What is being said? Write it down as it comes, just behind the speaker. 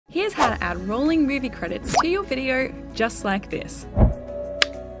Here's how to add rolling movie credits to your video just like this.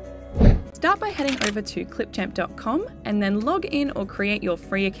 Start by heading over to CLIPCHAMP.com and then log in or create your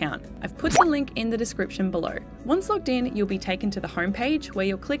free account. I've put the link in the description below. Once logged in, you'll be taken to the home page where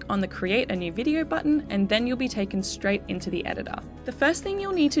you'll click on the Create a New Video button, and then you'll be taken straight into the editor. The first thing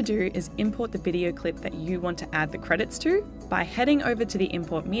you'll need to do is import the video clip that you want to add the credits to by heading over to the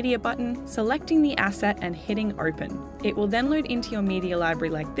Import Media button, selecting the asset and hitting Open. It will then load into your media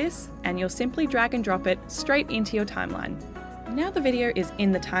library like this, and you'll simply drag and drop it straight into your timeline. Now the video is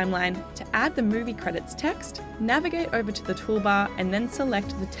in the timeline, to add the movie credits text, navigate over to the toolbar and then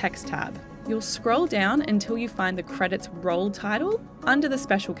select the text tab. You'll scroll down until you find the credits roll title under the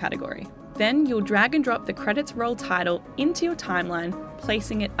special category. Then you'll drag and drop the credits roll title into your timeline,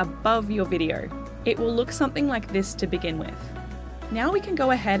 placing it above your video. It will look something like this to begin with. Now we can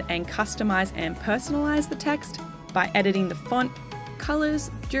go ahead and customize and personalize the text by editing the font,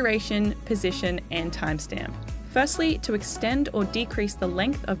 colors, duration, position, and timestamp. Firstly, to extend or decrease the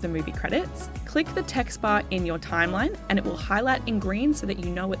length of the movie credits, click the text bar in your timeline and it will highlight in green so that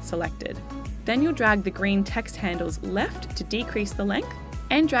you know it's selected. Then you'll drag the green text handles left to decrease the length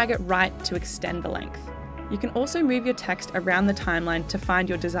and drag it right to extend the length. You can also move your text around the timeline to find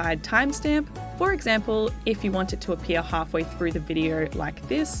your desired timestamp. For example, if you want it to appear halfway through the video like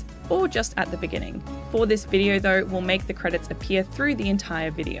this, or just at the beginning. For this video though, we'll make the credits appear through the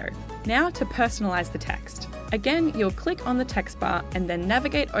entire video. Now to personalize the text. Again, you'll click on the text bar and then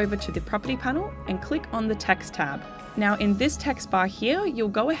navigate over to the property panel and click on the text tab. Now in this text bar here, you'll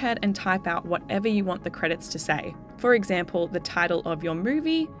go ahead and type out whatever you want the credits to say. For example, the title of your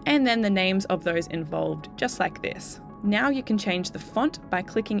movie and then the names of those involved, just like this. Now you can change the font by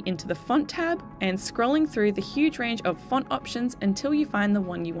clicking into the font tab and scrolling through the huge range of font options until you find the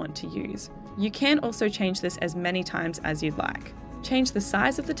one you want to use. You can also change this as many times as you'd like. Change the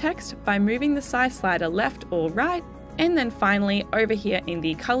size of the text by moving the size slider left or right. And then finally, over here in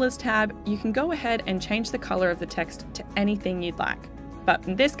the Colors tab, you can go ahead and change the color of the text to anything you'd like. But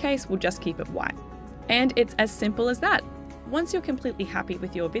in this case, we'll just keep it white. And it's as simple as that. Once you're completely happy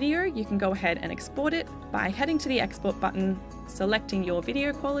with your video, you can go ahead and export it by heading to the Export button, selecting your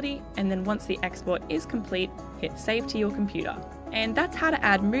video quality, and then once the export is complete, hit Save to your computer. And that's how to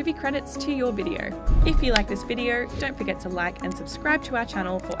add movie credits to your video. If you like this video, don't forget to like and subscribe to our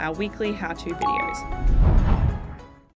channel for our weekly how-to videos.